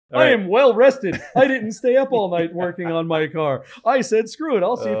I am well rested. I didn't stay up all night working on my car. I said, screw it.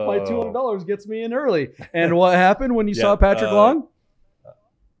 I'll see if my $200 gets me in early. And what happened when you saw Patrick Long?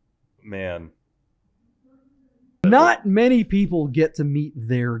 Man. Not many people get to meet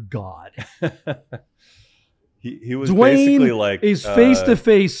their God. He was Duane basically like... is face to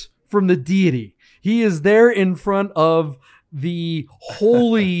face from the deity. He is there in front of the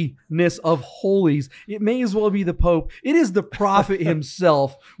holiness of holies. It may as well be the Pope. It is the prophet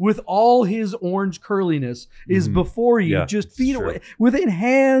himself with all his orange curliness is before you. Just feet away. Within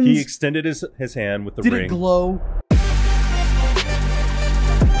hands. He extended his hand with the ring. Did it glow?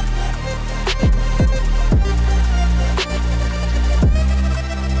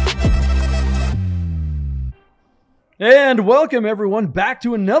 And welcome, everyone, back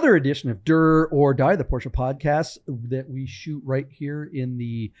to another edition of Dur or Die, the Porsche podcast that we shoot right here in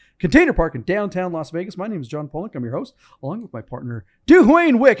the Container Park in downtown Las Vegas. My name is John Polnik. I'm your host, along with my partner,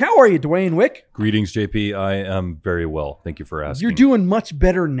 Duane Wik. How are you, Duane Wik? Greetings, JP. I am very well. Thank you for asking. You're doing much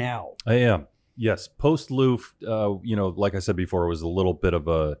better now. I am. Yes. Post-Luft, like I said before, it was a little bit of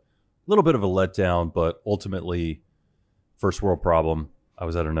a letdown, but ultimately, first world problem. I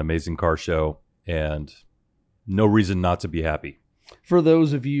was at an amazing car show, and no reason not to be happy. For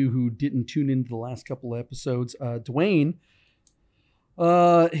those of you who didn't tune into the last couple of episodes, Duane,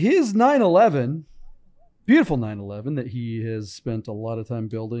 his 911, beautiful 911 that he has spent a lot of time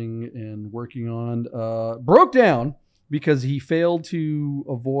building and working on, broke down because he failed to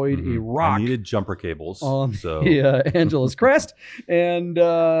avoid a rock. I needed jumper cables on the Angeles Crest. And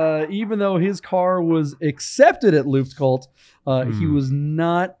even though his car was accepted at Luftgekült, he was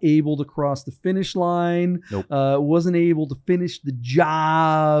not able to cross the finish line. Nope. Wasn't able to finish the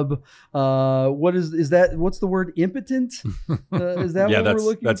job. Is that? What's the word? Impotent? Is that what we're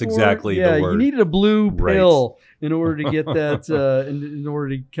looking for? That's exactly the word. You needed a blue pill in order to get that. In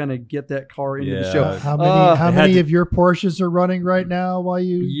order to kind of get that car into the show. How many of your Porsches are running right now? While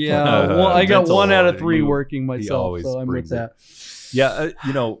you? Yeah, well, I got 1 out of 3 working myself, so I'm with that. Yeah,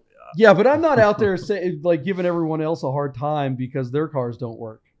 Yeah, but I'm not out there giving everyone else a hard time because their cars don't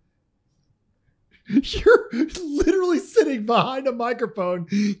work. You're literally sitting behind a microphone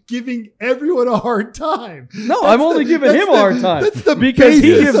giving everyone a hard time. No, I'm only giving him a hard time because he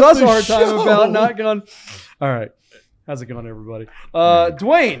gives us a hard time about not going. All right. How's it going, everybody?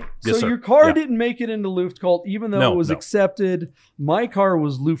 Duane, yes, so sir. your car didn't make it into Luftgekült, even though it was accepted. My car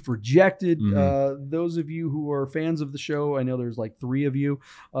was Luft rejected. Those of you who are fans of the show, I know there's like 3 of you,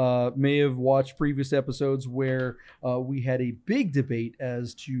 may have watched previous episodes where we had a big debate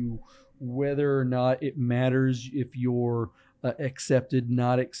as to whether or not it matters if you're accepted,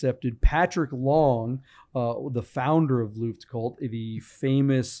 not accepted. Patrick Long, the founder of Luftgekült, the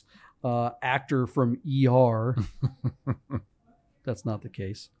famous actor from ER. That's not the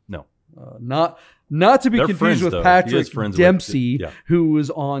case. No. Not to be confused with Patrick Dempsey, yeah, who was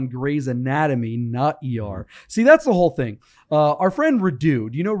on Grey's Anatomy, not ER. See, that's the whole thing. Our friend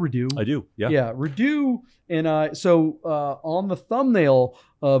Radu, do you know Radu? I do, yeah. Yeah, Radu and I, so on the thumbnail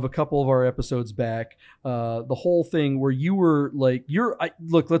of a couple of our episodes back, the whole thing where you were like,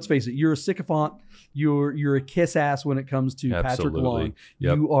 look, let's face it, you're a sycophant. You're a kiss ass when it comes to Patrick Long.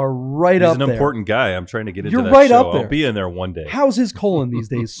 Yep. You are right up there. He's an important guy. I'm trying to get into You're that right show. up there. I'll be in there one day. How's his colon these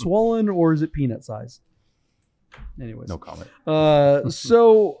days? Swollen or is it peanut size? Anyways. No comment.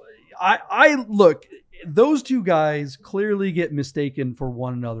 So I look, those two guys clearly get mistaken for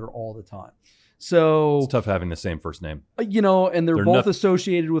one another all the time. So it's tough having the same first name. And they're both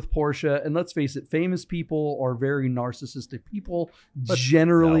associated with Porsche. And let's face it, famous people are very narcissistic people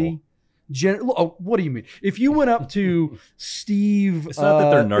generally. What do you mean? If you went up to Steve, it's not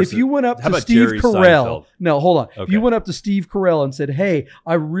that they're narcissists. If you went up to Steve Jerry Carell, Seinfeld? No, hold on. Okay. If you went up to Steve Carell and said, "Hey,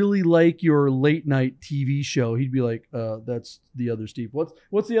 I really like your late night TV show," he'd be like, "That's the other Steve.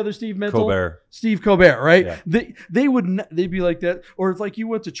 What's the other Steve mental? Colbert. Steve Colbert, right? Yeah. They'd be like that. Or it's like you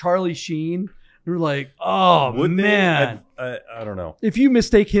went to Charlie Sheen. They're like, "Oh, man." I don't know. If you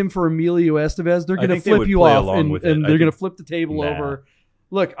mistake him for Emilio Estevez, they're going to flip you off and they're going to flip the table over.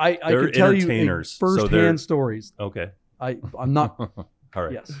 Look, I could tell you first-hand stories. Okay. I'm not. All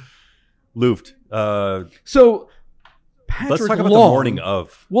right. Yes. Luft. So Patrick let's talk about Long, the morning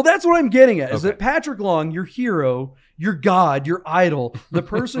of. Well, that's what I'm getting at. Is that Patrick Long, your hero, your god, your idol, the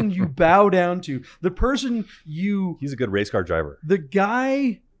person you bow down to, the person you. He's a good race car driver. The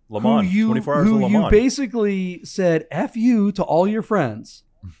guy Le Mans, 24 hours of Le Mans. You basically said F you to all your friends.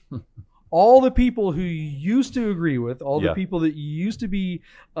 All the people who you used to agree with, all the people that you used to be...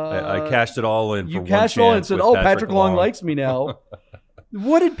 I cashed it all in for one chance. You cashed it all in and said, Patrick Long likes me now.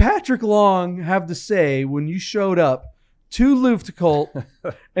 What did Patrick Long have to say when you showed up to Luftgekült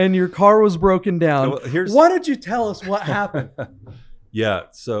and your car was broken down. Why don't you tell us what happened? Yeah,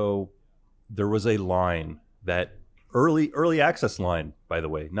 so there was a line, that early access line, by the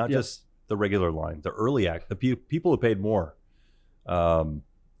way, not just the regular line, the people who paid more,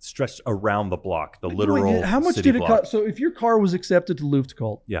 stretched around the block, the literal how much city did it block. cost? So if your car was accepted to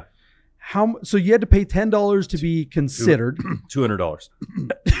Luftgekült, Yeah. So you had to pay $10 to be considered. $200.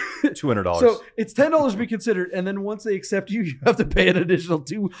 $200. So it's $10 to be considered, and then once they accept you, you have to pay an additional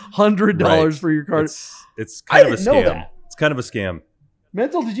 $200 for your car. It's kind of a scam. Know that. It's kind of a scam.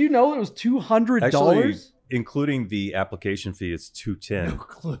 Mental, did you know it was $200? Actually, including the application fee, it's $210. No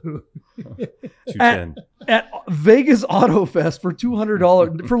clue. $210. At Vegas Auto Fest for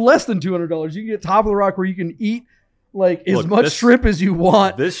 $200, for less than $200, you can get Top of the Rock where you can eat like as much shrimp as you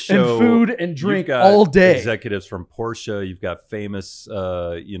want, this show, and food and drink all day. Executives from Porsche, you've got famous,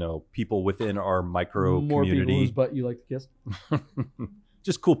 people within our micro More community. people whose butt you like to kiss.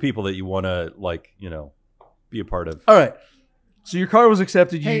 Just cool people that you want to be a part of. All right. So your car was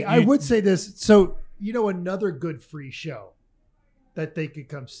accepted. Hey, I would say this. So, another good free show that they could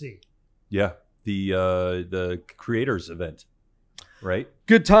come see. Yeah. The creators event, right?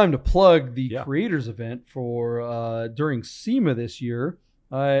 Good time to plug the creators event for during SEMA this year.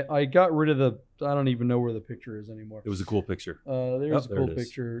 I got rid of I don't even know where the picture is anymore. It was a cool picture. There's a cool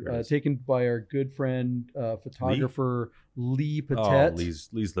picture taken by our good friend, photographer Lee Patet. Oh,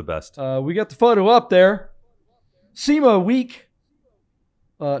 Lee's the best. We got the photo up there. SEMA week.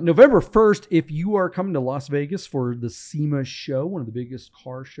 November 1st, if you are coming to Las Vegas for the SEMA show, one of the biggest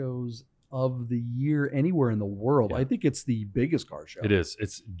car shows of the year anywhere in the world. I think it's the biggest car show. It is.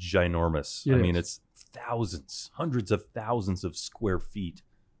 It's ginormous. It's thousands, hundreds of thousands of square feet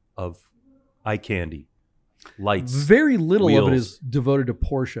of eye candy, lights. Very little wheels. of it is devoted to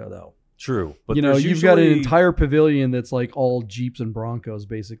Porsche, though. True. But you've got an entire pavilion that's like all Jeeps and Broncos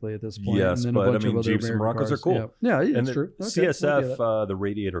basically at this point. Yes, and then a bunch of other Jeeps and Broncos cars. are cool. Yeah, it's true. Okay, CSF, the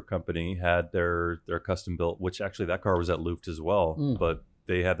radiator company, had their custom built, which actually that car was at Luft as well. But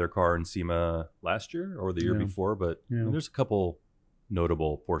they had their car in SEMA last year or the year before. But there's a couple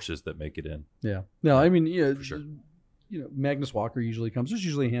notable Porsches that make it in. Yeah. No, for sure. Magnus Walker usually comes. There's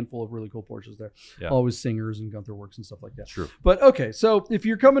usually a handful of really cool Porsches there. Yeah. Always Singers and Gunther Works and stuff like that. True. But okay, so if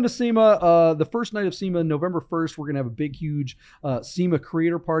you're coming to SEMA, the first night of SEMA, November 1st, we're going to have a big, huge SEMA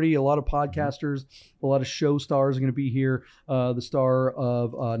creator party. A lot of podcasters, a lot of show stars are going to be here. The star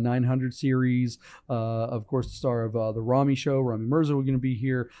of 900 series, of course, the star of the Rami show, Rami Mirza, we're going to be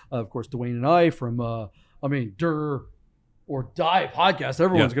here. Of course, Duane and I from, Durr or Die podcast.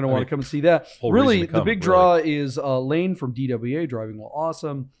 Everyone's going to want to come and see that. Really, the big draw is Lane from DWA, Driving While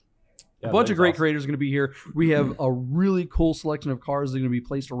Awesome. A bunch of great creators are going to be here. We have a really cool selection of cars that are going to be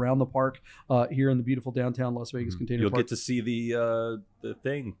placed around the park here in the beautiful downtown Las Vegas Container Park. You'll get to see the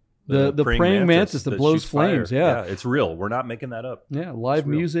thing. The praying mantis that blows flames. Fire. Yeah, it's real. We're not making that up. Yeah, live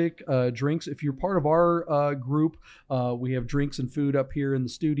music, drinks. If you're part of our group, we have drinks and food up here in the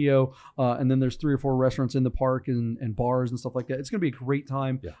studio, and then there's 3 or 4 restaurants in the park and bars and stuff like that. It's going to be a great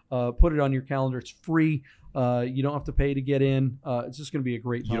time. Yeah. Put it on your calendar. It's free. You don't have to pay to get in. It's just going to be a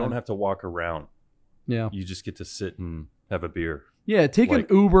great time. You don't have to walk around. Yeah, you just get to sit and have a beer. Yeah, take an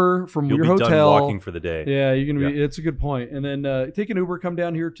Uber from your hotel. Done walking for the day. Yeah, you're gonna be. It's a good point. And then take an Uber, come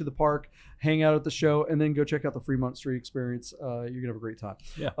down here to the park, hang out at the show, and then go check out the Fremont Street Experience. You're gonna have a great time.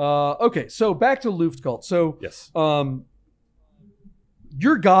 Yeah. Okay, so back to Luftgekült. So yes,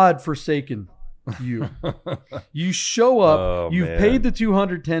 you're God-forsaken. You show up. You've paid the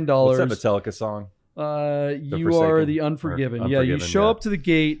 $210. What's that Metallica song? You are the Unforgiven. Yeah, you show up to the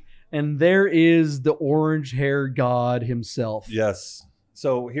gate. And there is the orange hair god himself. Yes.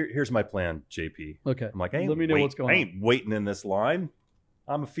 So here's my plan, JP. Okay. I'm like, let me know what's going on. I ain't waiting in this line.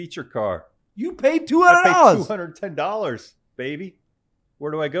 I'm a feature car. You paid $200. I paid $210, baby.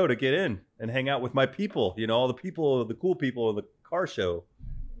 Where do I go to get in and hang out with my people? All the people, the cool people of the car show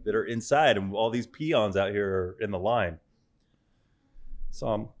that are inside, and all these peons out here are in the line. So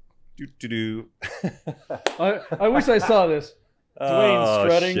I'm I wish I saw this. Duane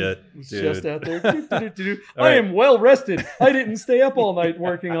strutting. Shit, just out there. I am well rested. I didn't stay up all night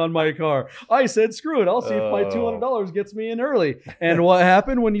working on my car. I said, screw it. I'll see if my $200 gets me in early. And what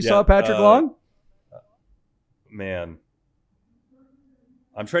happened when you saw Patrick Long? Man.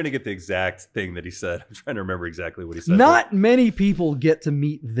 I'm trying to get the exact thing that he said. I'm trying to remember exactly what he said. Not many people get to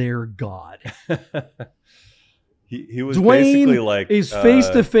meet their God. He was Duane basically like... is face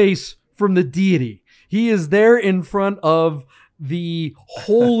to face from the deity. He is there in front of the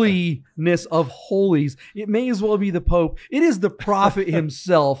holiness of holies. It may as well be the Pope. It is the prophet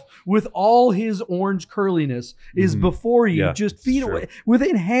himself with all his orange curliness is before you, just feet away,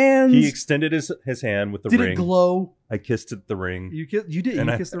 within hands. He extended his hand with the ring. Did it glow? I kissed the ring. You did. You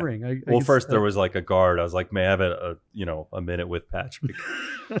kissed the ring. Well, first there was like a guard. I was like, may I have a minute with Patrick?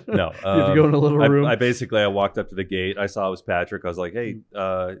 No. You have to go in a little room. I walked up to the gate. I saw it was Patrick. I was like, hey,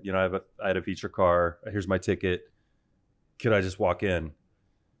 I had a feature car. Here's my ticket. Could I just walk in?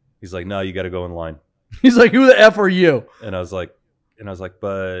 He's like, no, you got to go in line. He's like, who the F are you? And I was like,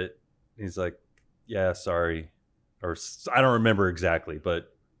 but he's like, yeah, sorry. Or I don't remember exactly,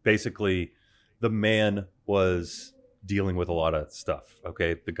 but basically the man was dealing with a lot of stuff.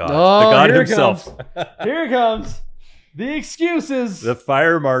 Okay. The God himself. Here it comes. The excuses. The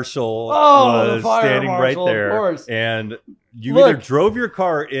fire marshal was standing right there. And you either drove your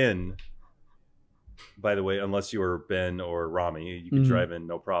car in. By the way, unless you were Ben or Rami, you could drive in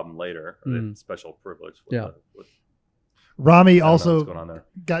no problem later. Special privilege. Rami also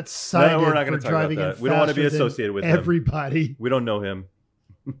got cited for driving in faster. We don't want to be associated with everybody. We don't know him.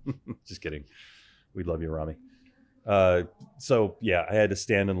 Just kidding. We love you, Rami. So yeah, I had to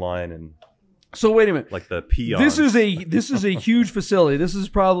stand in line and. So wait a minute. Like the peons. This is a huge facility. This is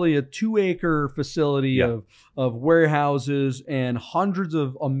probably a 2-acre facility of warehouses and hundreds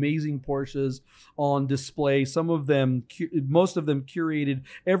of amazing Porsches on display. Most of them curated.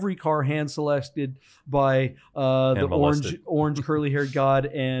 Every car hand selected by the orange curly haired God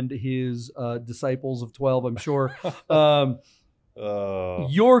and his disciples of 12. I'm sure.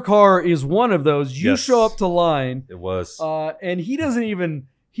 Your car is one of those. You show up to line. It was, and he doesn't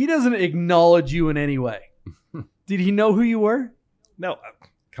acknowledge you in any way. Did he know who you were? No.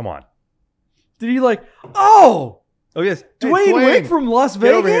 Come on. Did he like, oh yes, Duane Wik from Las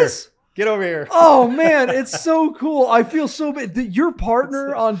Vegas? Get over here. Oh, man, it's so cool. I feel so bad. Your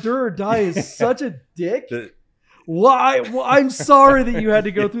partner on Do or Die is such a dick. Why? Well, I'm sorry that you had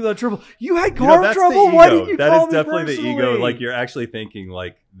to go through that trouble. You had car trouble? Why didn't you call me personally? That is definitely the ego. Like, you're actually thinking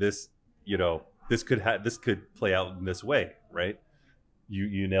like this, this could play out in this way, right?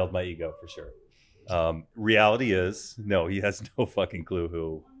 You nailed my ego for sure. Reality is, no, he has no fucking clue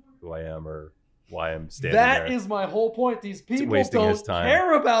who I am or why I'm standing there. That is my whole point. These people don't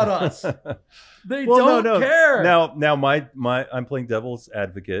care about us. They don't care. Now I'm playing devil's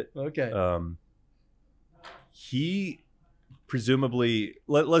advocate. Okay. He presumably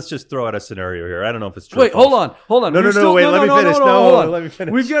let's just throw out a scenario here. I don't know if it's true. Wait, hold on. No, wait, let me finish. Let me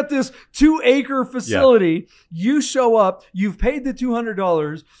finish. We've got this 2-acre facility. Yeah. You show up. You've paid the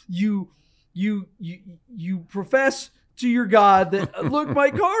 $200. You profess to your God that look,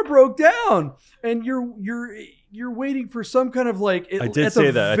 my car broke down, and you're waiting for some kind of like. I did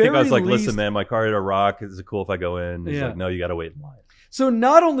say that. I think I was like, listen, man, my car hit a rock. Is it cool if I go in? He's like, no, you got to wait in line. So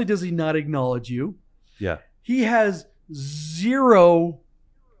not only does he not acknowledge you, he has zero.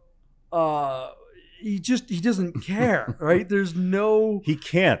 He doesn't care, right? There's no. He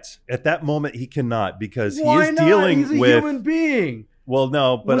can't at that moment. He cannot because he is dealing with. He's a human being. Well,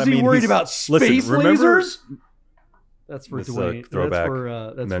 no, but was he worried about space lasers? That's for Duane.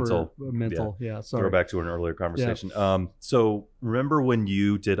 Throwback. That's mental. For mental. Yeah. Sorry. Throwback to an earlier conversation. Yeah. So remember when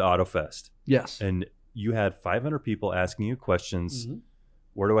you did AutoFest? Yes. And you had 500 people asking you questions. Mm-hmm.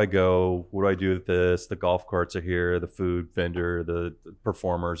 Where do I go? What do I do with this? The golf carts are here. The food vendor, the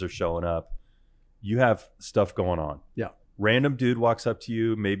performers are showing up. You have stuff going on. Yeah. Random dude walks up to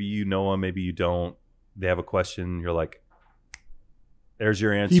you. Maybe you know him. Maybe you don't. They have a question. You're like, there's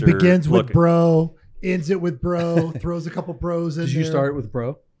your answer. He begins with bro, ends it with bro, throws a couple bros in there. Did you start with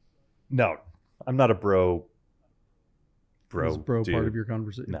bro? No, I'm not a bro. Is bro part of your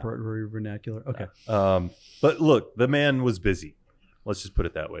conversation? No. Part of your vernacular? Okay. No. But look, the man was busy. Let's just put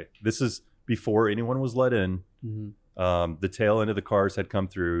it that way. This is before anyone was let in. Mm-hmm. The tail end of the cars had come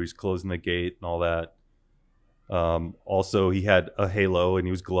through. He's closing the gate and all that. Also, he had a halo and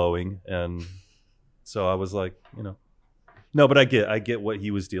he was glowing. And so I was like, no, but I get what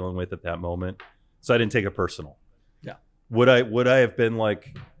he was dealing with at that moment. So I didn't take it personal. Yeah. Would I have been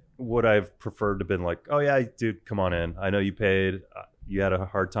like, would I have preferred to have been like, oh yeah, dude, come on in. I know you paid. You had a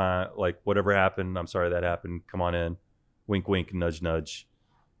hard time. Like whatever happened, I'm sorry that happened. Come on in. Wink, wink, nudge, nudge.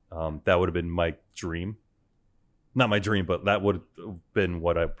 That would have been my dream. Not my dream, but that would have been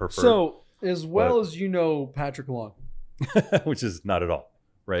what I preferred. So as well as you know Patrick Long. Which is not at all,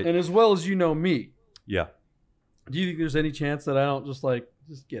 right? And as well as you know me. Yeah. Do you think there's any chance that I don't just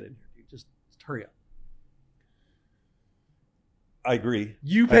get in here, dude? Just hurry up. I agree.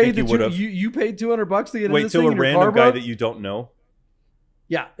 You paid you paid $200 to get in this thing. Wait till a random guy that you don't know.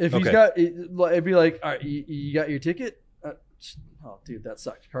 Yeah, if he's got, it'd be like, all right, you got your ticket. Oh, dude, that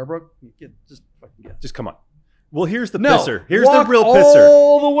sucked. Car broke? Just fucking get. Just come on. Well, here's the pisser. Here's the real pisser.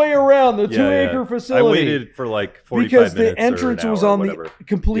 All the way around the 2-acre facility. I waited for like 45 because minutes. Because the entrance was on the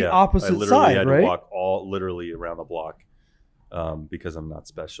complete opposite side, I right? to walk literally around the block because I'm not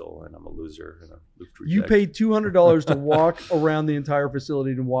special and I'm a loser. And you paid $200 to walk around the entire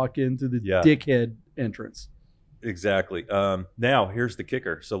facility to walk into the dickhead entrance. Exactly. Now, here's the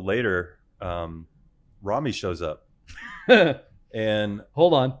kicker. So later, Rami shows up. And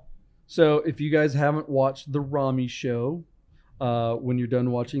hold on. So if you guys haven't watched the Rami Show, when you're done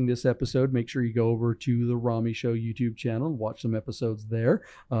watching this episode, make sure you go over to the Rami Show YouTube channel and watch some episodes there.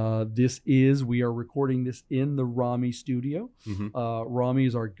 We are recording this in the Rami studio. Mm-hmm. Rami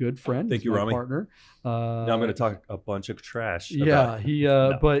is our good friend. Thank you, Rami. Partner. Now I'm going to talk a bunch of trash.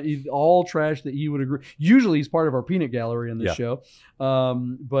 But all trash that he would agree. Usually he's part of our peanut gallery on this show.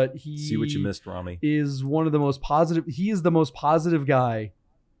 But he see what you missed, Rami. Is one of the most positive. He is the most positive guy.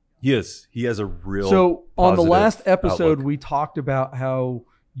 He is. He has a real. So on the last episode, outlook. We talked about how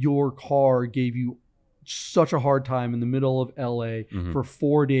your car gave you such a hard time in the middle of LA for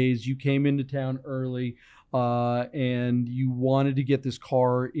 4 days. You came into town early, and you wanted to get this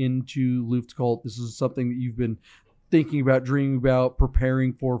car into Luftgekült. This is something that you've been thinking about, dreaming about,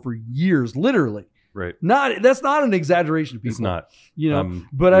 preparing for years, literally. Right. That's not an exaggeration, people. It's not.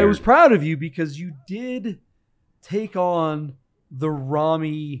 But I was proud of you because you did take on the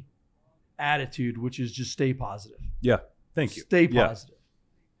Rami attitude, which is just stay positive. Yeah. Thank you. Stay positive.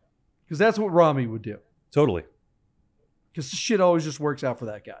 Because that's what Rami would do. Totally. Because the shit always just works out for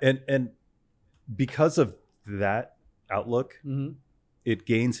that guy. And because of that outlook, it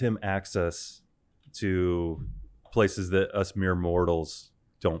gains him access to places that us mere mortals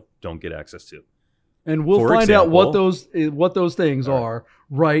don't get access to. And we'll find out what those things are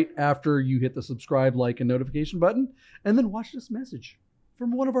right after you hit the subscribe, like, and notification button, and then watch this message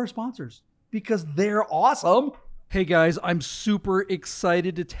from one of our sponsors because they're awesome. Hey guys, I'm super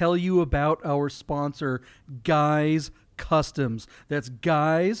excited to tell you about our sponsor, Guys Customs. That's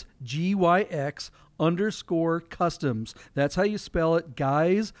Guys, GYX _customs. That's how you spell it.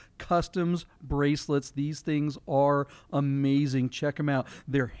 Guys Customs bracelets. These things are amazing. Check them out.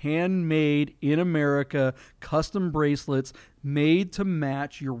 They're handmade in America, custom bracelets made to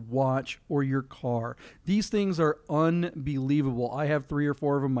match your watch or your car. These things are unbelievable. I have 3 or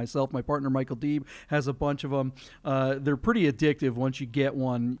 4 of them myself. My partner Michael Deeb has a bunch of them. They're pretty addictive once you get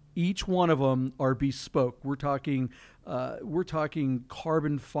one. Each one of them are bespoke. We're talking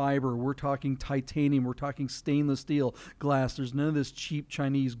carbon fiber. We're talking titanium. We're talking stainless steel, glass. There's none of this cheap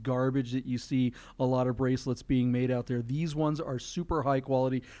Chinese garbage that you see a lot of bracelets being made out there. These ones are super high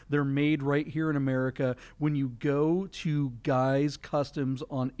quality. They're made right here in America. When you go to Guys Customs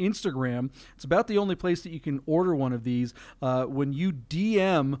on Instagram, it's about the only place that you can order one of these. When you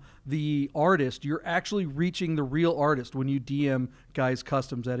DM the artist, you're actually reaching the real artist when you DM Guys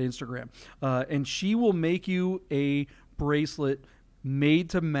Customs at Instagram. And she will make you a bracelet made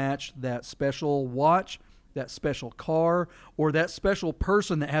to match that special watch, that special car, or that special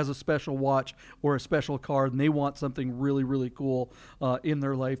person that has a special watch or a special car and they want something really, really cool in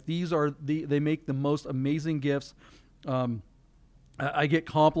their life. They make the most amazing gifts. I get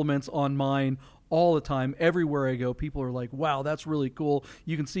compliments on mine all the time. Everywhere I go, people are like, wow, that's really cool.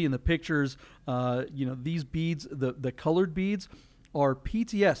 You can see in the pictures, these beads, the colored beads are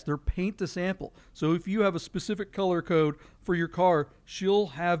PTS. They're paint to sample. So if you have a specific color code for your car, she'll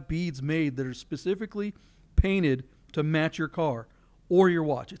have beads made that are specifically painted to match your car or your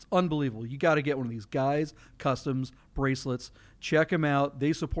watch. It's unbelievable. You got to get one of these Guys Customs bracelets. Check them out.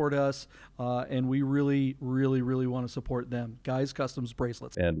 They support us, and we really, really, really want to support them. Guys Customs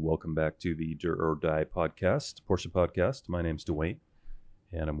bracelets. And welcome back to the Dirt or Die podcast, Porsche podcast. My name's Duane,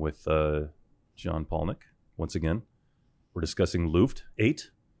 and I'm with John Polnik once again. We're discussing Luft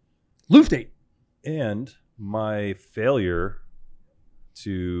 8. Luft 8. And my failure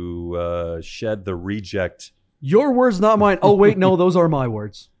to shed the reject. Your words, not mine. Oh, wait, no, those are my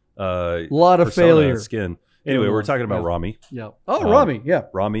words. A lot of failure. Skin. Anyway, we're talking about Rami. Yeah. Oh, Rami, yeah.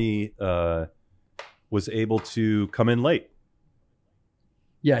 Rami was able to come in late.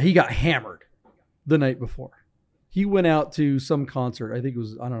 Yeah, he got hammered the night before. He went out to some concert. I think it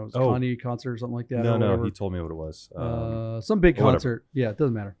was, Kanye concert or something like that. No, he told me what it was. Some big concert. Yeah, it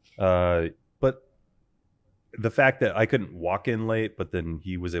doesn't matter. But the fact that I couldn't walk in late, but then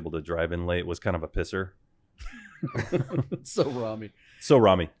he was able to drive in late was kind of a pisser. So Rami.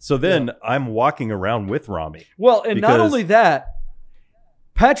 So then I'm walking around with Rami. Well, and not only that,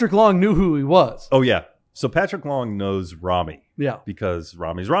 Patrick Long knew who he was. Oh, yeah. So Patrick Long knows Rami. Yeah. Because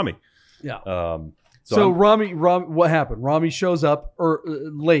Rami's Rami. Yeah. So Rami, what happened? Rami shows up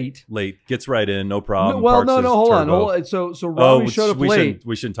late. Late, gets right in, no problem. Well, no, hold on. So Rami showed up late.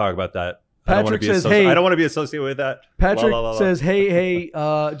 We shouldn't talk about that. Patrick says, "Hey, I don't want to be associated with that." Patrick says, "Hey,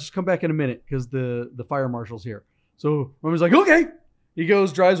 just come back in a minute because the fire marshal's here." So Rami's like, "Okay." He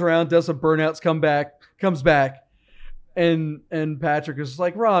goes, drives around, does some burnouts, comes back, and Patrick is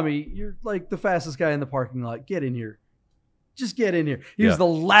like, "Rami, you're like the fastest guy in the parking lot. Get in here, just get in here." He was the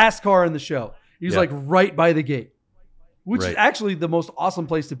last car in the show. He was like right by the gate, which is actually the most awesome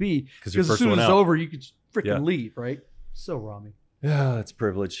place to be because as soon as it's over, you could freaking leave, right? So Rami. Yeah, that's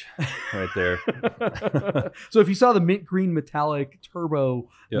privilege right there. So if you saw the mint green metallic turbo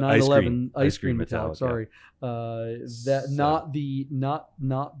 911 ice cream metallic, sorry, not the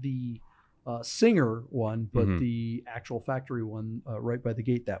Singer one, but the actual factory one right by the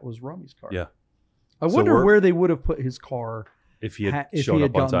gate, that was Rami's car. Yeah. I wonder where they would have put his car if he had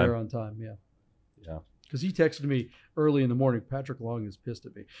gotten there on time. Yeah. Yeah. Because he texted me early in the morning. Patrick Long is pissed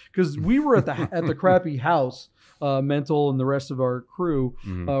at me because we were at the crappy house. Mental and the rest of our crew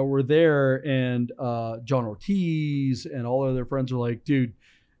were there, and John Ortiz and all of their friends are like, "Dude,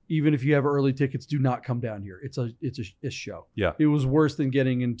 even if you have early tickets, do not come down here. It's a show." Yeah, it was worse than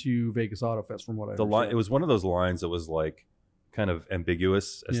getting into Vegas Auto Fest from what I understand. It was one of those lines that was like kind of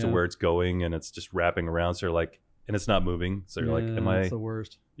ambiguous as to where it's going, and it's just wrapping around. So you're like, and it's not moving. So you're like, "Am I?" That's the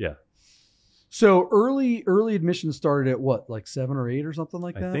worst. Yeah. So early admission started at what, like 7 or 8 or something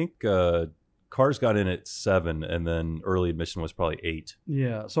like that? I think cars got in at 7, and then early admission was probably 8.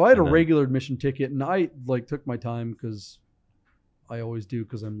 Yeah. So I had a regular admission ticket, and I took my time because I always do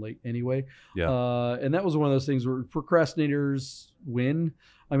because I'm late anyway. Yeah. And that was one of those things where procrastinators win.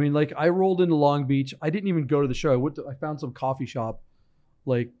 I mean, like I rolled into Long Beach. I didn't even go to the show. I found some coffee shop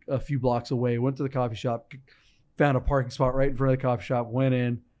like a few blocks away. Went to the coffee shop, found a parking spot right in front of the coffee shop. Went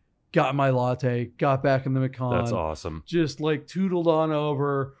in. Got my latte, got back in the Macon. That's awesome. Just like tootled on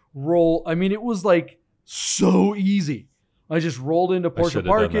over, roll. I mean, it was like so easy. I just rolled into Porsche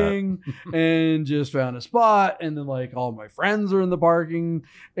parking and just found a spot. And then like all my friends are in the parking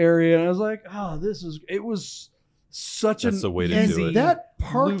area. And I was like, it was such an easy that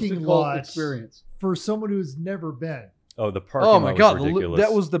parking lot experience for someone who's never been. Oh, the parking lot was ridiculous.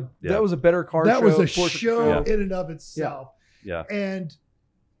 That was a better car show. That was a show in and of itself. Yeah. And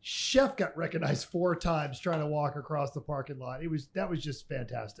Chef got recognized 4 times trying to walk across the parking lot. That was just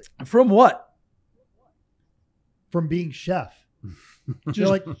fantastic. From what? From being Chef. Just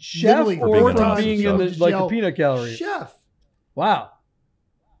like Chef, or from being in the peanut gallery. Chef. Wow.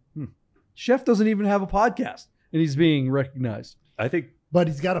 Chef doesn't even have a podcast, and he's being recognized. But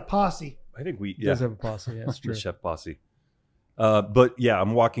he's got a posse. He does have a posse. Yeah, that's true. The Chef posse. But yeah,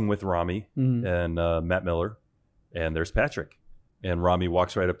 I'm walking with Rami and Matt Miller, and there's Patrick. And Rami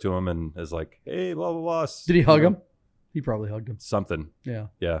walks right up to him and is like, "Hey, blah, blah, blah." Did he hug him? He probably hugged him. Something. Yeah.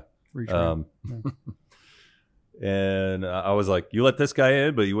 Yeah. And I was like, "You let this guy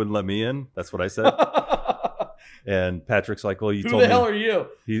in, but you wouldn't let me in?" That's what I said. And Patrick's like, "Well, you told me." Who the hell are you?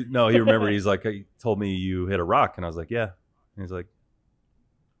 He remembered. He's like, "He told me you hit a rock." And I was like, "Yeah." And he's like,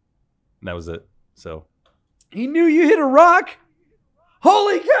 and that was it. So. He knew you hit a rock?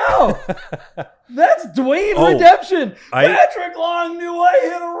 Holy cow! That's Duane Redemption. Patrick Long knew I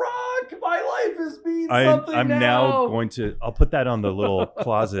hit a rock. My life is means something I'm now going to. I'll put that on the little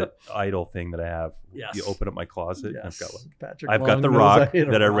closet idol thing that I have. Yes. You open up my closet. Yes. And I've got the rock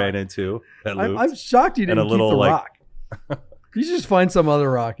that I ran into. I'm shocked you didn't keep the rock. You just find some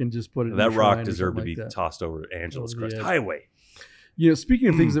other rock and just put it. That rock deserved to be tossed over Angeles Crest Highway. You know, speaking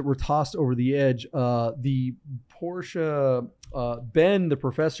of things that were tossed over the edge, the Porsche Ben, the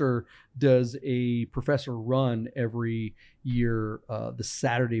professor, does a professor run every year the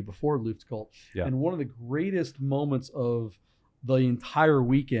Saturday before Luftgekült. Yeah. And one of the greatest moments of the entire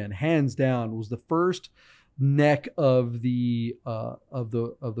weekend, hands down, was the first neck of the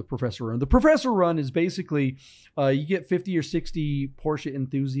professor run. The professor run is basically you get 50 or 60 Porsche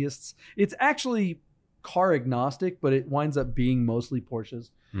enthusiasts. It's actually car agnostic, but it winds up being mostly Porsches.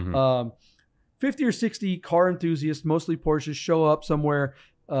 50 or 60 car enthusiasts, mostly Porsches, show up somewhere,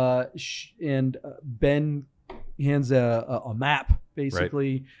 and Ben hands a map,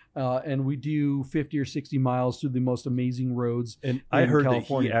 basically, and we do 50 or 60 miles through the most amazing roads. And I heard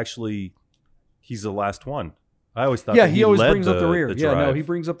California. That he's the last one. I always thought he always brings up the rear. He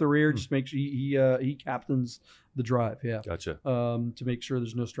brings up the rear, just makes sure he captains the drive. Yeah. Gotcha. To make sure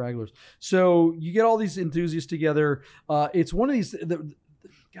there's no stragglers. So you get all these enthusiasts together. It's one of these,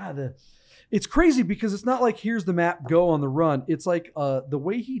 it's crazy because it's not like here's the map, go on the run. It's like the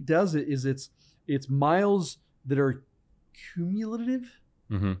way he does it is it's miles that are cumulative.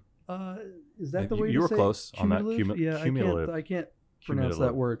 Is that the way you to were say close on that? Cumulative. I can't pronounce Cumulative.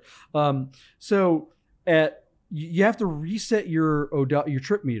 that word. So you have to reset your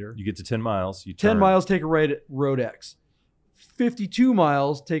trip meter. You get to 10 miles. You 10 turn. miles, take a right at road X. 52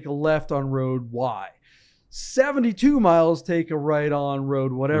 miles, take a left on road Y. 72 miles, take a right on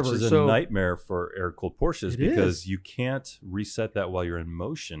road whatever. Which is a nightmare for air-cooled Porsches because you can't reset that while you're in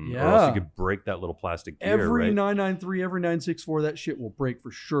motion, or else you could break that little plastic gear. Every right? 993, every 964, that shit will break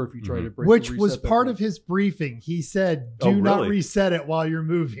for sure if you try to break. Which was part of his briefing. He said, "Do not reset it while you're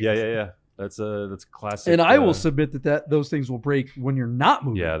moving." Yeah. That's a classic. And I will submit that those things will break when you're not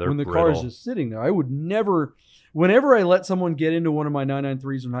moving. Yeah, they're when the brittle. car is just sitting there. I would never. Whenever I let someone get into one of my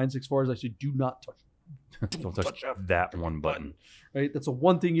 993s or 964s, I say, "Do not touch." Don't touch that one button. Right, that's the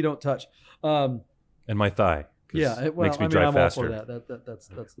one thing you don't touch. And my thigh. Yeah, it makes me drive I'm faster. all for that. That's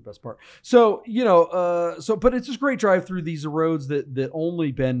the best part. So but it's just great drive through these roads that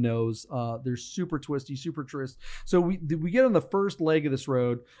only Ben knows. They're super twisty, super twist. So we get on the first leg of this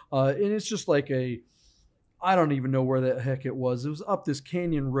road, and it's just like I don't even know where the heck it was. It was up this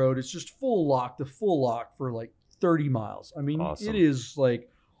canyon road. It's just full lock for like 30 miles. I mean, awesome. It is like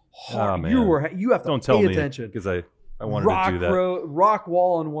hard. Oh, man. You have to pay attention because I wanted to do that. Rock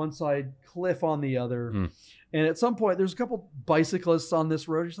wall on one side, cliff on the other. And at some point, there's a couple bicyclists on this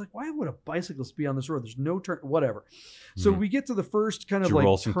road. He's like, why would a bicyclist be on this road? There's no turn, whatever. So we get to the first kind of turn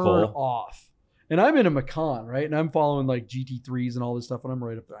off. And I'm in a Macan, right? And I'm following like GT3s and all this stuff. And I'm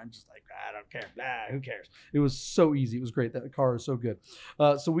right up there. I'm just like, I don't care. Who cares? It was so easy. It was great. That car is so good.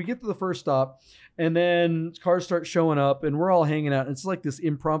 So we get to the first stop. And then cars start showing up. And we're all hanging out. And it's like this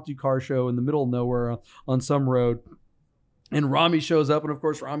impromptu car show in the middle of nowhere on some road. And Rami shows up, and of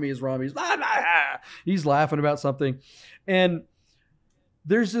course, Rami. He's he's laughing about something. And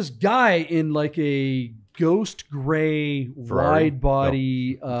there's this guy in like a ghost gray wide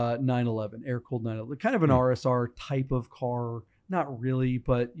body 911, air-cooled 911, kind of an RSR type of car. Not really,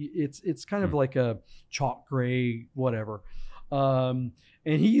 but it's kind of like a chalk gray, whatever. And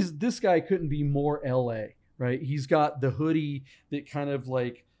this guy couldn't be more LA, right? He's got the hoodie that kind of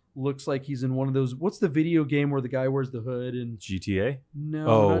like looks like he's in one of those. What's the video game where the guy wears the hood and GTA?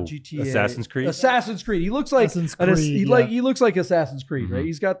 No, not GTA. Assassin's Creed. Assassin's Creed. He looks like he looks like Assassin's Creed, right?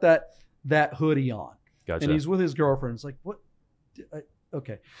 He's got that hoodie on, gotcha. And he's with his girlfriend. It's like what?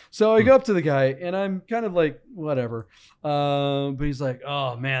 Okay, so I go up to the guy and I'm kind of like whatever, but he's like,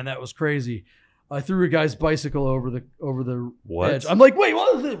 "Oh man, that was crazy. I threw a guy's bicycle over the edge." I'm like, "Wait,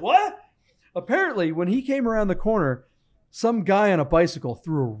 what was it? What?" Apparently, when he came around the corner, some guy on a bicycle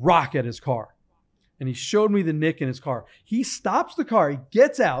threw a rock at his car, and he showed me the nick in his car. He stops the car. He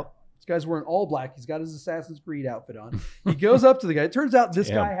gets out. This guy's wearing all black. He's got his Assassin's Creed outfit on. He goes up to the guy. It turns out this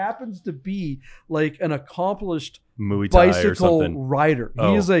guy happens to be like an accomplished Muay Thai bicycle rider.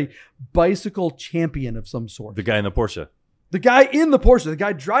 He is a bicycle champion of some sort. The guy in the Porsche. The guy in the Porsche, the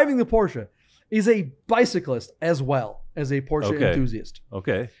guy driving the Porsche, is a bicyclist as well as a Porsche enthusiast.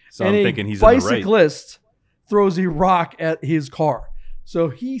 Okay. So I'm thinking he's on the right. Bicyclist throws a rock at his car. So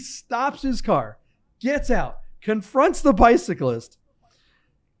he stops his car, gets out, confronts the bicyclist,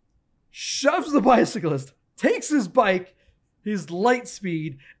 shoves the bicyclist, takes his bike, his light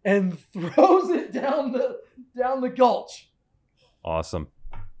speed, and throws it down the gulch. Awesome.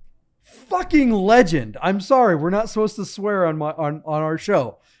 Fucking legend. I'm sorry, we're not supposed to swear on our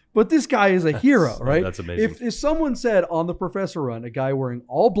show. But this guy is a hero, right? That's amazing. If someone said on the Professor run, a guy wearing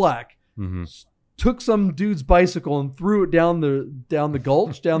all black took some dude's bicycle and threw it down the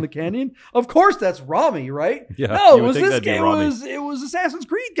gulch, down the canyon, of course that's Rami, right? Yeah. No, it was this guy. It was Assassin's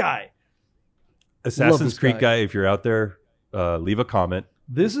Creed guy. Assassin's Creed guy, if you're out there, leave a comment.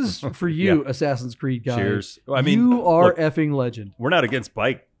 This is for you, Assassin's Creed guy. Cheers. I mean, you are effing legend. We're not against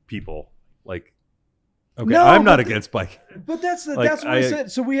bike people. Like, okay, no, I'm not against bike. But that's what I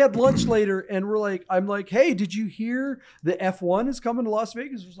said. So we had lunch later, and I'm like, hey, did you hear the F1 is coming to Las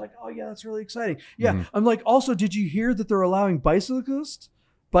Vegas? It was like, oh yeah, that's really exciting. Yeah, I'm like, also, did you hear that they're allowing bicyclists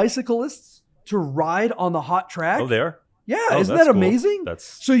to ride on the hot track? Oh, they are. Yeah, isn't that amazing? Cool. That's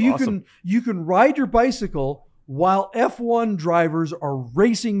so you awesome. you can ride your bicycle while F1 drivers are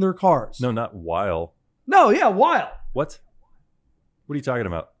racing their cars. No, not while. No, yeah, while. What are you talking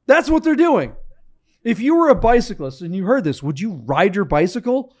about? That's what they're doing. If you were a bicyclist and you heard this, would you ride your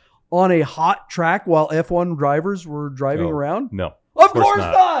bicycle on a hot track while F1 drivers were driving around? No. Of course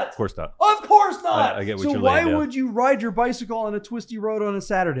not. Of course not. Of course not. I get what so you're why laying would you ride your bicycle on a twisty road on a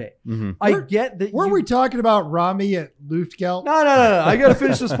Saturday? I get that. Were we talking about Rami at Luftgekült? No. I got to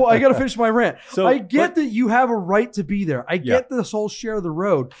finish this. I got to finish my rant. So, I get that you have a right to be there. I get this whole share the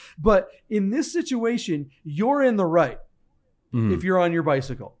road. But in this situation, you're in the right. if you're on your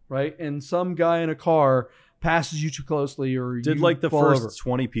bicycle, right? And some guy in a car passes you too closely, or did you like the fall first over.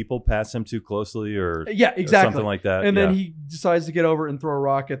 20 people pass him too closely, or yeah, exactly, something like that, and then he decides to get over and throw a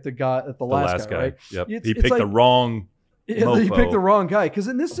rock at the last guy, right? Yep. It's He picked like, the wrong mofo. He picked the wrong guy, because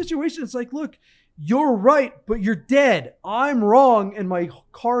in this situation, it's like, look, you're right, but you're dead. I'm wrong, and my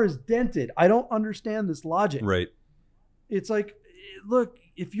car is dented. I don't understand this logic. Right. It's like, look,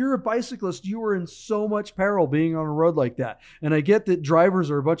 if you're a bicyclist, you are in so much peril being on a road like that. And I get that drivers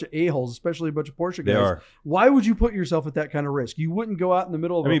are a bunch of a-holes, especially a bunch of Porsche guys. They are. Why would you put yourself at that kind of risk? You wouldn't go out in the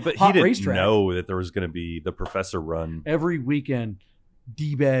middle of a but hot he racetrack. didn't know that there was going to be the Professor run. Every weekend,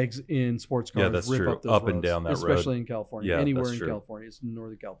 D-bags in sports cars that's rip true. up those Up and roads, down that road. especially in California. Yeah, anywhere that's in true. California. It's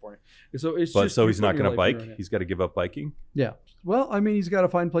Northern California. So it's But just, so you're he's not putting your going to life in bike. your He's got to give up biking. Yeah. Well, I mean, he's got to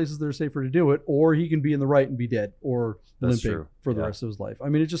find places that are safer to do it, or he can be in the right and be dead or That's limping true. for the rest of his life. I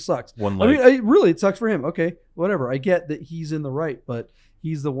mean, it just sucks. One I leg. mean, really, it sucks for him. Okay, whatever. I get that he's in the right, but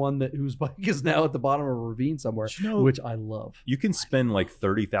he's the one whose bike is now at the bottom of a ravine somewhere, which I love. You can spend like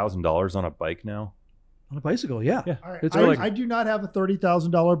 $30,000 on a bike now. On a bicycle, yeah. All right. It's I do not have a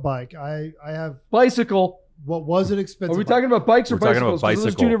 $30,000 bike. I have bicycle. what was an expensive. Are we talking about bikes or We're talking about bicycles? 'Cause those are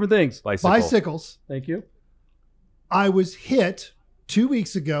bicycle. two different things. bicycles? Thank you. I was hit 2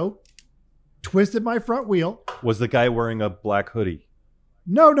 weeks ago, twisted my front wheel. Was the guy wearing a black hoodie?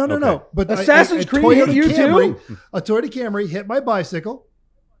 No. Okay. But Assassin's Creed hit Toyota you Camry, too? A Toyota Camry hit my bicycle.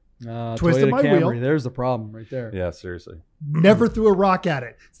 Toyota Twisted my Camry. wheel. There's the problem right there. Yeah, seriously. Never threw a rock at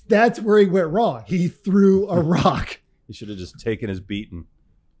it. That's where he went wrong. He threw a rock. He should have just taken his beating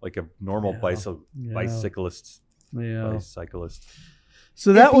like a normal bicyclist. Yeah. Bicyclist.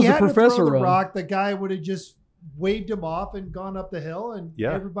 So that If was he the hadn't professor thrown the run. rock. The guy would have just waved him off and gone up the hill, and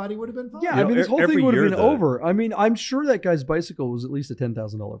everybody would have been fine. Yeah, You I know, mean, this whole every thing would have year been over. I mean, I'm sure that guy's bicycle was at least a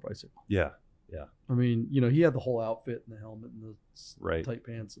 $10,000 bicycle. Yeah. I mean, he had the whole outfit and the helmet and the tight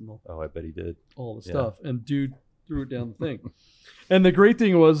pants and I bet he did. all the stuff. And dude threw it down the thing. And the great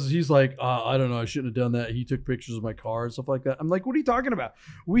thing was, he's like, I don't know, I shouldn't have done that. He took pictures of my car and stuff like that. I'm like, what are you talking about?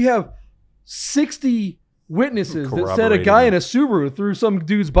 We have 60 witnesses that said a guy in a Subaru threw some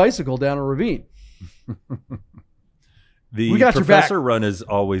dude's bicycle down a ravine. The We got your back. Professor run is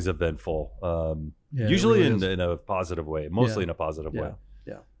always eventful. Yeah, usually it really in a positive way, mostly in a positive way.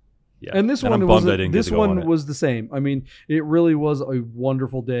 Yeah. And this one I'm was bummed I didn't get to go on it. was the same. I mean, it really was a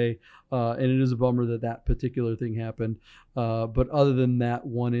wonderful day, and it is a bummer that particular thing happened. But other than that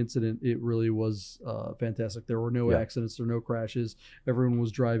one incident, it really was fantastic. There were no accidents, there were no crashes. Everyone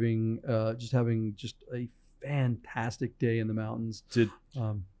was driving, having a fantastic day in the mountains.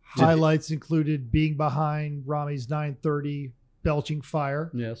 Highlights included being behind Rami's 930 belching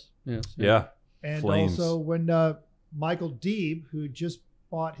fire. Yes. And Flames. also when Michael Deeb, who just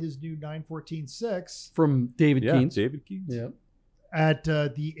bought his new 914.6 from David Keynes. David Keynes. Yeah. At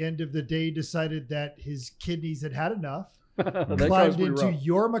the end of the day, decided that his kidneys had enough. That Climbed pretty into rough.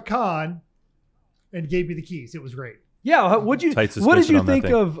 your Macan and gave me the keys. It was great. Yeah, what did Tight you suspension on that think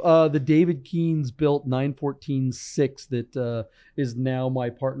thing. of the David Keynes built 914.6 that is now my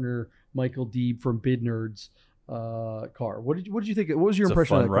partner Michael Deeb from Bid Nerds car? What did you think? What was your It's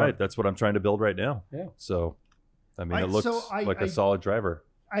impression a of fun that car? ride. That's what I'm trying to build right now. Yeah. So, I mean, it looks like a solid driver.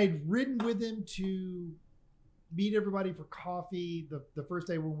 I had ridden with him to meet everybody for coffee the first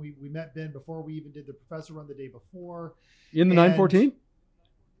day when we met Ben, before we even did the professor run the day before. In the 914?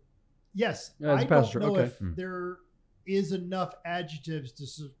 Yes. Yeah, it's I a don't passenger. know Okay. if there is enough adjectives to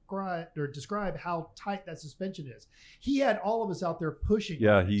describe how tight that suspension is. He had all of us out there pushing.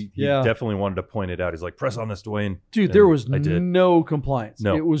 Yeah, he definitely wanted to point it out. He's like, press on this, Duane. Dude, And there was I did. no compliance.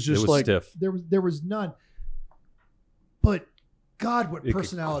 No, it was just like stiff. There was none. But God, what It could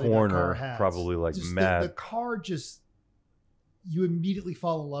personality that corner car has. probably like Just mad. The car just, you immediately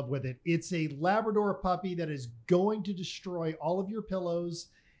fall in love with it. It's a Labrador puppy that is going to destroy all of your pillows,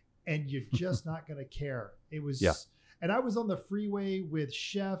 and you're just not going to care. It was, and I was on the freeway with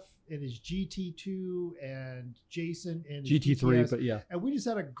Chef and his GT2 and Jason and his GT3, GTS, but and we just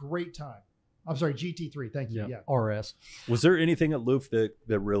had a great time. I'm sorry, GT3. Thank you. Yeah. RS. Was there anything at Luft that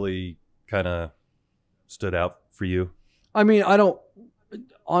really kind of stood out for you? I mean, I don't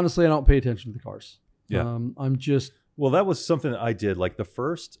pay attention to the cars. Yeah. I'm just. Well, that was something that I did. Like the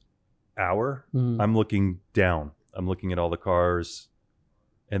first hour, I'm looking down. I'm looking at all the cars.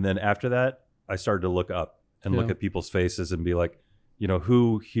 And then after that, I started to look up and look at people's faces and be like,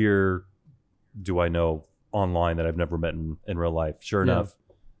 who here do I know online that I've never met in real life? Sure enough,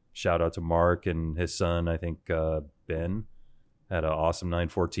 shout out to Mark and his son. I think Ben had an awesome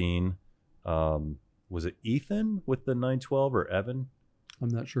 914. Was it Ethan with the 912 or Evan? I'm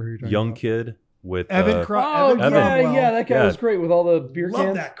not sure who you're talking Young about. kid. with Evan. Oh, Evan yeah, that guy was great with all the beer cans.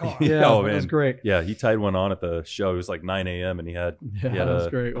 Love that car. Yeah, oh, it was great. Yeah, he tied one on at the show. It was like 9 a.m. and he had that was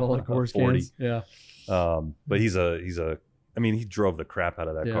great. All the course 40. cans. Yeah. But he's a. I mean, he drove the crap out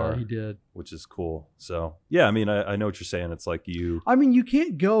of that car. Yeah, he did. Which is cool. So yeah, I mean, I know what you're saying. It's like you. I mean, you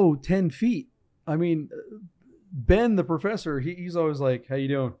can't go 10 feet. I mean, Ben, the professor, he's always like, "How you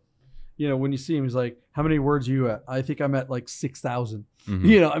doing?" You know, when you see him, he's like, "How many words are you at?" I think I'm at like 6,000. Mm-hmm.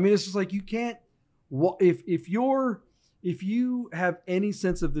 You know, I mean, it's just like you can't. If you have any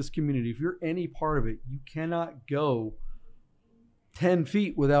sense of this community, if you're any part of it, you cannot go 10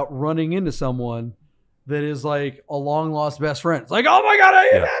 feet without running into someone that is like a long lost best friend. It's like, oh my God.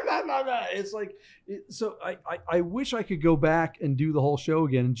 It's like, so I wish I could go back and do the whole show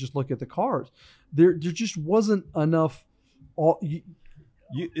again and just look at the cars. There just wasn't enough. And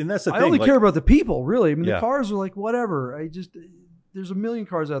that's the thing. I only care about the people, really. I mean, Yeah. the cars are like, whatever. There's a million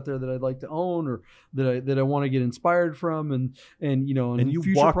cars out there that I'd like to own or that I want to get inspired from. And you know, and you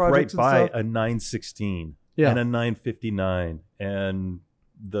future walk right projects by and stuff. a 916 Yeah. and a 959 and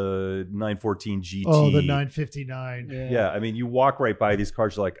the 914 GT. Oh, the 959. Yeah, I mean, you walk right by these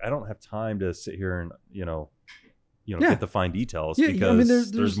cars. You're like, I don't have time to sit here and get the fine details because I mean,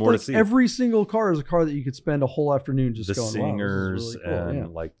 there's more like to see. Every single car is a car that you could spend a whole afternoon just the going. Singers wow, this is really cool.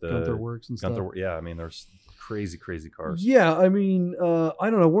 and like the Gunther Works and stuff. Yeah, I mean, there's crazy cars. Yeah, I mean, I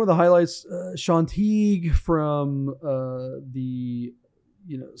don't know. One of the highlights, Sean Teague from the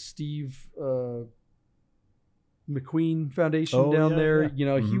Steve McQueen Foundation down there.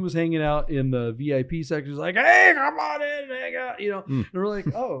 Yeah. He was hanging out in the VIP section. He's like, "Hey, come on in, hang out." And we're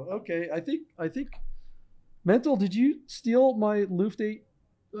like, "Oh, okay." I think, Mental, did you steal my Luft 8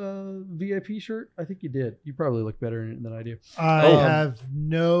 VIP shirt? I think you did. You probably look better in it than I do. I have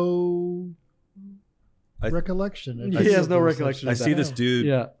no recollection. He has no recollection. I see this dude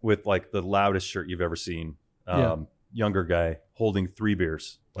Yeah. with like the loudest shirt you've ever seen. Younger guy holding 3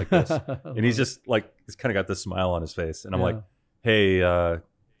 beers like this. And he's just like, he's kind of got this smile on his face. And I'm like, "Hey,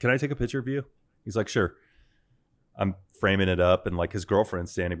 can I take a picture of you?" He's like, "Sure." I'm framing it up and like his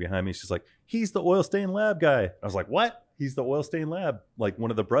girlfriend's standing behind me. She's like, "He's the oil stain lab guy." I was like, "What?" "He's the oil stain lab, like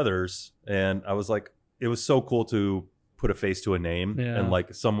one of the brothers." And I was like, it was so cool to put a face to a name. And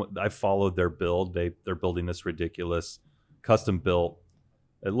like I followed their build. They're building this ridiculous custom built.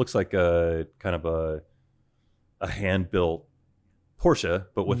 It looks like a kind of a hand built Porsche,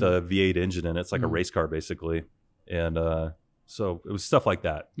 but with a V8 engine in it. It's like a race car basically. And so it was stuff like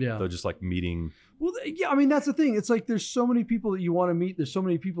that. Yeah. So just like meeting. Well, yeah, I mean, that's the thing. It's like there's so many people that you want to meet. There's so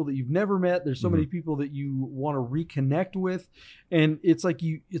many people that you've never met. There's so many people that you want to reconnect with. And it's like,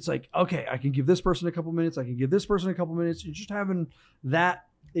 okay, I can give this person a couple minutes. I can give this person a couple minutes. You're just having that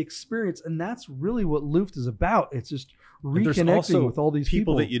experience. And that's really what Luft is about. It's just reconnecting with all these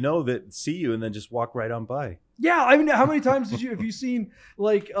people that that see you and then just walk right on by. Yeah, I mean, how many times have you seen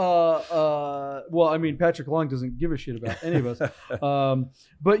like well, I mean, Patrick Long doesn't give a shit about any of us.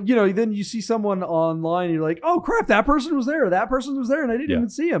 But then you see someone online and you're like, "Oh crap, that person was there, that person was there," and I didn't even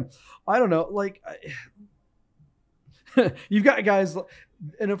see him. I don't know, like you've got guys,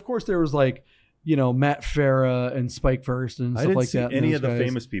 and of course there was like, Matt Farah and Spike Ferguson and stuff like that. I didn't see any of the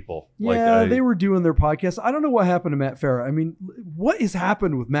famous people. Yeah, they were doing their podcast. I don't know what happened to Matt Farah. I mean, what has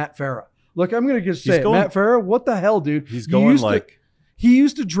happened with Matt Farah? Look, I'm going to just say it. Matt Farah, what the hell, dude? He's going he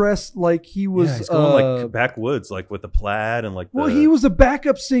used to dress like he was... Yeah, he's going like backwoods, like with the plaid and like he was a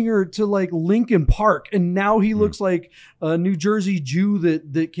backup singer to like Linkin Park, and now he looks like a New Jersey Jew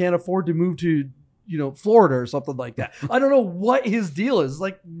that can't afford to move to Florida or something like that. I don't know what his deal is.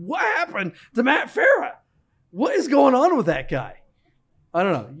 Like, what happened to Matt Farah? What is going on with that guy? I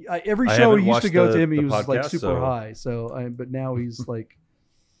don't know. Every show he used to go to him, he was podcast, like super high. But now he's like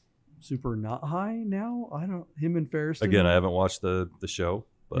super not high now. Him and Ferris. Again, I haven't watched the show,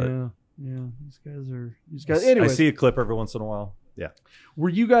 but yeah, these guys. Anyway, I see a clip every once in a while. Yeah. Were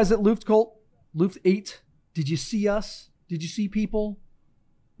you guys at Luftgekült? Luft 8? Did you see us? Did you see people?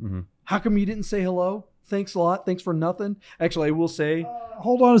 Mm-hmm. How come you didn't say hello? Thanks a lot. Thanks for nothing. Actually, I will say.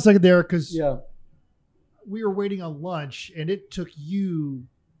 Hold on a second there, because we were waiting on lunch, and it took you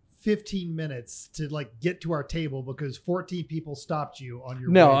 15 minutes to like get to our table because 14 people stopped you on your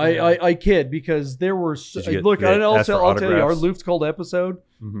way. No, I kid, because there were look, I'll tell you, our Luftgekült episode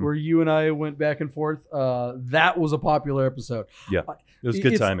where you and I went back and forth, that was a popular episode. Yeah, it was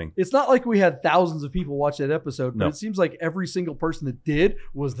good timing. It's not like we had thousands of people watch that episode, but it seems like every single person that did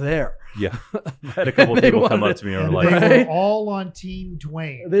was there. Yeah, I had a couple of people come up to me and were like, they were all on Team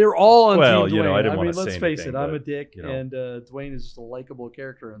Duane. They were all on Team Duane. I didn't want to say let's face it, I'm a anything, dick, and Duane is just a likable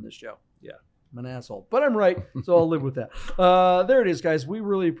character on this show. Yeah. I'm an asshole, but I'm right, so I'll live with that. There it is, guys. We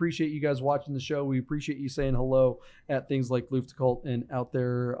really appreciate you guys watching the show. We appreciate you saying hello at things like Luftgekült and out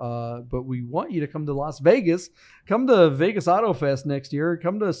there. But we want you to come to Las Vegas. Come to Vegas Auto Fest next year.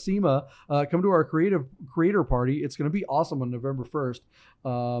 Come to SEMA. Come to our creator party. It's going to be awesome on November 1st.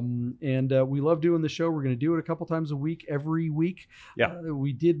 We love doing the show. We're going to do it a couple times a week, every week. Yeah.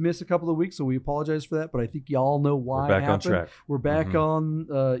 We did miss a couple of weeks, so we apologize for that. But I think y'all know why. We're back on track. We're back on.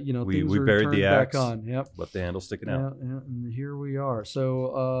 We things are buried turned the axe. back on. Yep. Left the handle sticking out. Yeah, and here we are.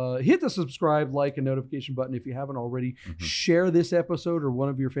 So hit the subscribe, like, and notification button if you haven't already. Share this episode or one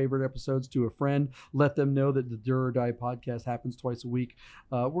of your favorite episodes to a friend. Let them know that the Do or Die podcast happens twice a week.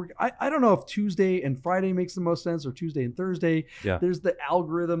 I don't know if Tuesday and Friday makes the most sense or Tuesday and Thursday. Yeah. There's the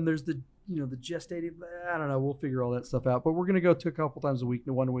algorithm. There's the the gestative. I don't know. We'll figure all that stuff out. But we're going to go to a couple times a week,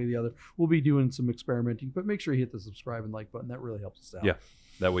 one way or the other. We'll be doing some experimenting. But make sure you hit the subscribe and like button. That really helps us out. Yeah.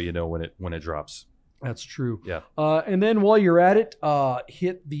 That way you know when it drops. That's true. Yeah. And then while you're at it,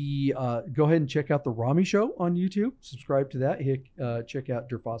 hit the go ahead and check out the Rami Show on YouTube. Subscribe to that. Check out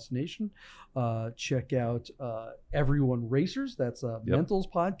Der Faszination. Check out Everyone Racers. That's Mental's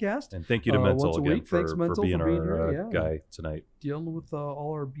podcast. And thank you to Mental again week. Thanks, Mental, for being here. our guy tonight. Dealing with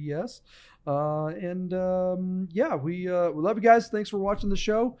all our BS. We love you guys. Thanks for watching the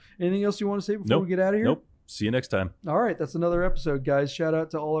show. Anything else you want to say before we get out of here? Nope. See you next time. All right. That's another episode, guys. Shout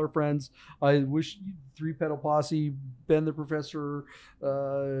out to all our friends. I wish Three Pedal Posse, Ben the Professor,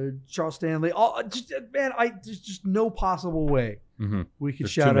 Charles Stanley. There's just no possible way we could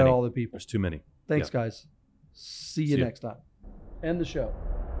shout out all the people. There's too many. Thanks, guys. See you next time. End the show.